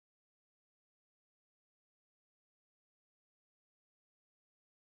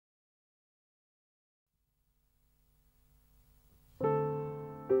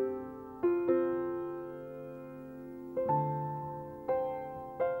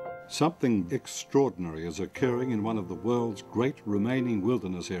Something extraordinary is occurring in one of the world's great remaining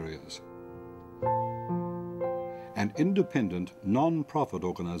wilderness areas. An independent, non-profit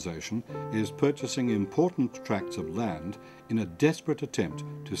organisation is purchasing important tracts of land in a desperate attempt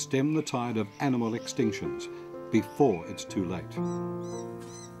to stem the tide of animal extinctions before it's too late.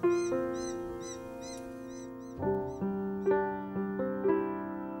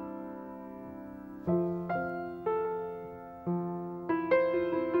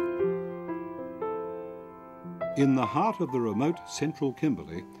 In the heart of the remote central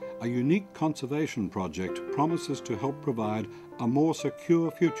Kimberley, a unique conservation project promises to help provide a more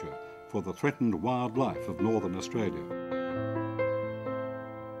secure future for the threatened wildlife of northern Australia.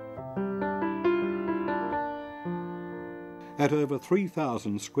 At over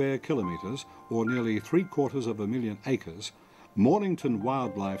 3,000 square kilometres, or nearly 750,000 acres, Mornington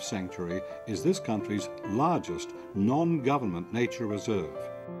Wildlife Sanctuary is this country's largest non-government nature reserve.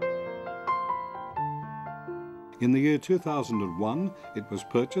 In the year 2001, it was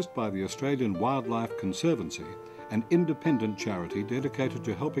purchased by the Australian Wildlife Conservancy, an independent charity dedicated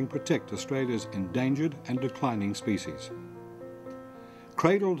to helping protect Australia's endangered and declining species.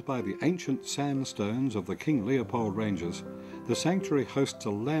 Cradled by the ancient sandstones of the King Leopold Ranges, the sanctuary hosts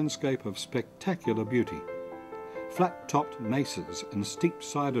a landscape of spectacular beauty. Flat-topped mesas and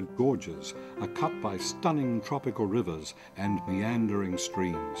steep-sided gorges are cut by stunning tropical rivers and meandering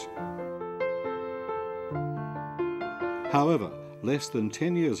streams. However, less than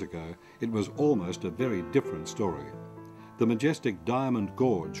 10 years ago, it was almost a very different story. The majestic Diamond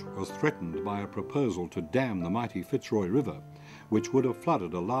Gorge was threatened by a proposal to dam the mighty Fitzroy River, which would have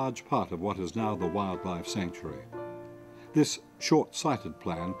flooded a large part of what is now the wildlife sanctuary. This short-sighted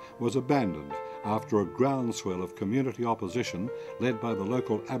plan was abandoned after a groundswell of community opposition led by the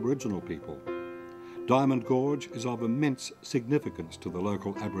local Aboriginal people. Diamond Gorge is of immense significance to the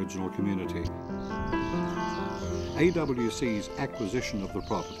local Aboriginal community. AWC's acquisition of the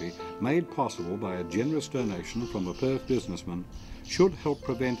property, made possible by a generous donation from a Perth businessman, should help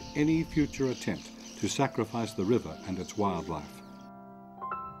prevent any future attempt to sacrifice the river and its wildlife.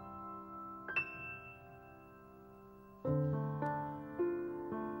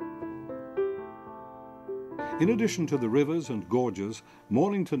 In addition to the rivers and gorges,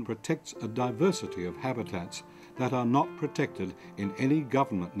 Mornington protects a diversity of habitats that are not protected in any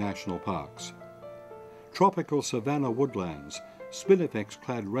government national parks. Tropical savanna woodlands,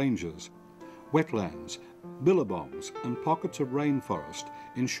 spinifex-clad ranges, wetlands, billabongs and pockets of rainforest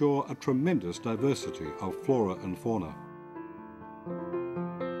ensure a tremendous diversity of flora and fauna.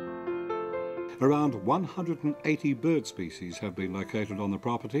 Around 180 bird species have been located on the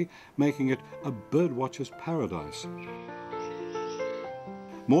property, making it a birdwatcher's paradise.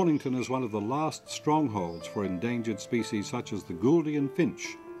 Mornington is one of the last strongholds for endangered species such as the Gouldian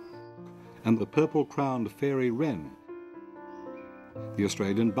finch and the purple-crowned fairy wren. The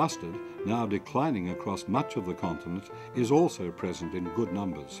Australian bustard, now declining across much of the continent, is also present in good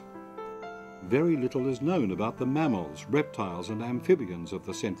numbers. Very little is known about the mammals, reptiles and amphibians of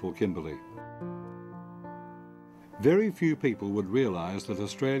the central Kimberley. Very few people would realise that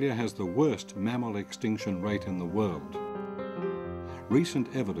Australia has the worst mammal extinction rate in the world.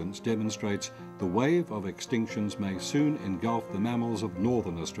 Recent evidence demonstrates the wave of extinctions may soon engulf the mammals of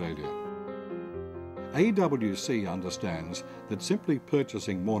northern Australia. AWC understands that simply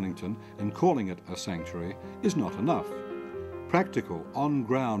purchasing Mornington and calling it a sanctuary is not enough. Practical,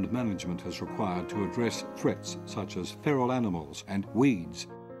 on-ground management is required to address threats such as feral animals and weeds.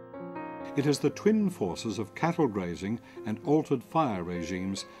 It is the twin forces of cattle grazing and altered fire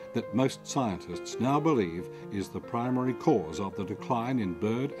regimes that most scientists now believe is the primary cause of the decline in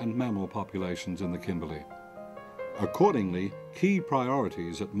bird and mammal populations in the Kimberley. Accordingly, key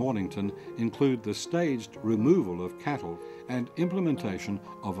priorities at Mornington include the staged removal of cattle and implementation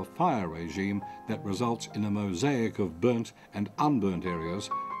of a fire regime that results in a mosaic of burnt and unburnt areas,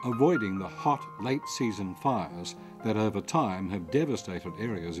 avoiding the hot, late-season fires that over time have devastated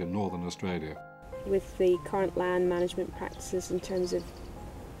areas in northern Australia. With the current land management practices in terms of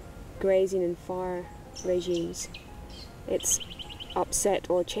grazing and fire regimes, it's upset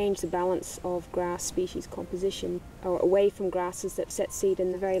or changed the balance of grass species composition, or away from grasses that set seed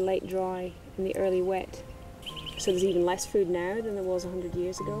in the very late dry and the early wet. So there's even less food now than there was 100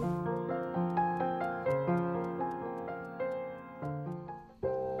 years ago.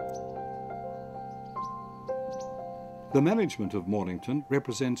 The management of Mornington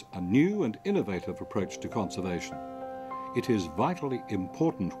represents a new and innovative approach to conservation. It is vitally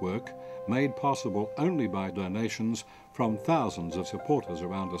important work made possible only by donations from thousands of supporters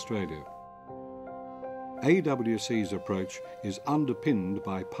around Australia. AWC's approach is underpinned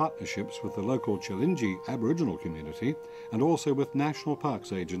by partnerships with the local Chilindji Aboriginal community and also with national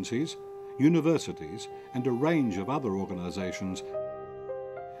parks agencies, universities and a range of other organisations.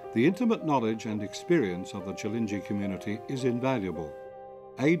 The intimate knowledge and experience of the Chilindji community is invaluable.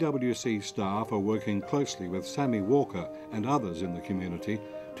 AWC staff are working closely with Sammy Walker and others in the community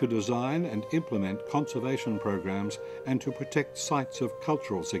to design and implement conservation programs and to protect sites of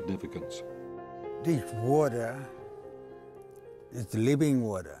cultural significance. This water is living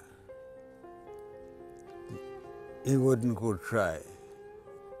water. It wouldn't go dry.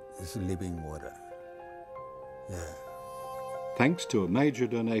 It's living water. Yeah. Thanks to a major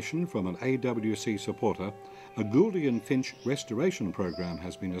donation from an AWC supporter, a Gouldian finch restoration program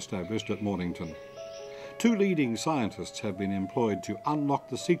has been established at Mornington. 2 leading scientists have been employed to unlock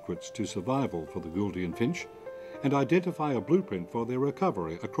the secrets to survival for the Gouldian finch and identify a blueprint for their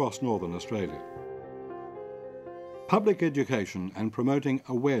recovery across Northern Australia. Public education and promoting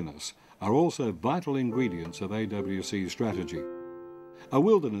awareness are also vital ingredients of AWC's strategy. A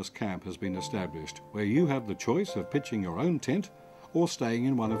wilderness camp has been established where you have the choice of pitching your own tent or staying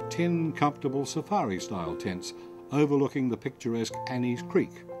in one of 10 comfortable safari-style tents overlooking the picturesque Annie's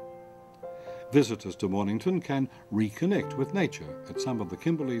Creek. Visitors to Mornington can reconnect with nature at some of the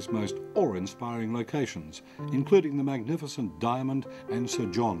Kimberley's most awe-inspiring locations, including the magnificent Diamond and Sir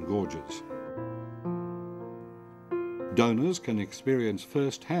John Gorges. Donors can experience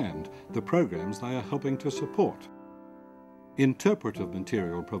firsthand the programs they are helping to support. Interpretive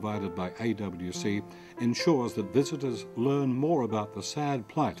material provided by AWC ensures that visitors learn more about the sad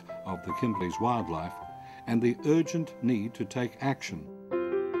plight of the Kimberley's wildlife and the urgent need to take action.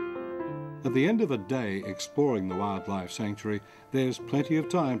 At the end of a day exploring the wildlife sanctuary, there's plenty of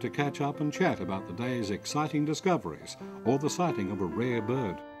time to catch up and chat about the day's exciting discoveries or the sighting of a rare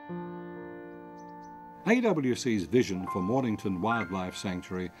bird. AWC's vision for Mornington Wildlife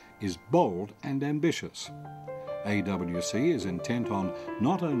Sanctuary is bold and ambitious. AWC is intent on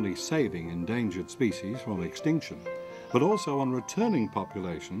not only saving endangered species from extinction, but also on returning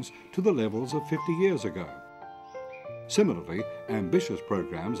populations to the levels of 50 years ago. Similarly, ambitious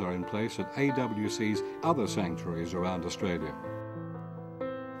programs are in place at AWC's other sanctuaries around Australia.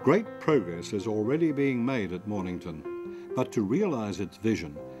 Great progress is already being made at Mornington, but to realise its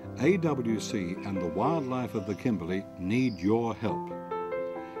vision, AWC and the wildlife of the Kimberley need your help.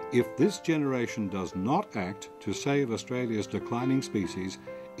 If this generation does not act to save Australia's declining species,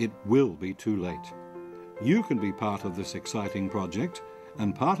 it will be too late. You can be part of this exciting project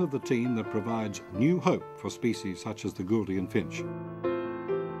and part of the team that provides new hope for species such as the Gouldian finch.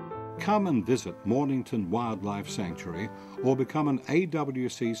 Come and visit Mornington Wildlife Sanctuary or become an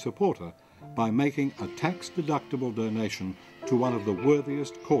AWC supporter by making a tax-deductible donation to one of the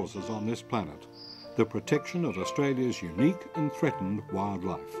worthiest causes on this planet, the protection of Australia's unique and threatened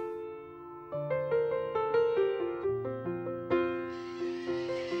wildlife.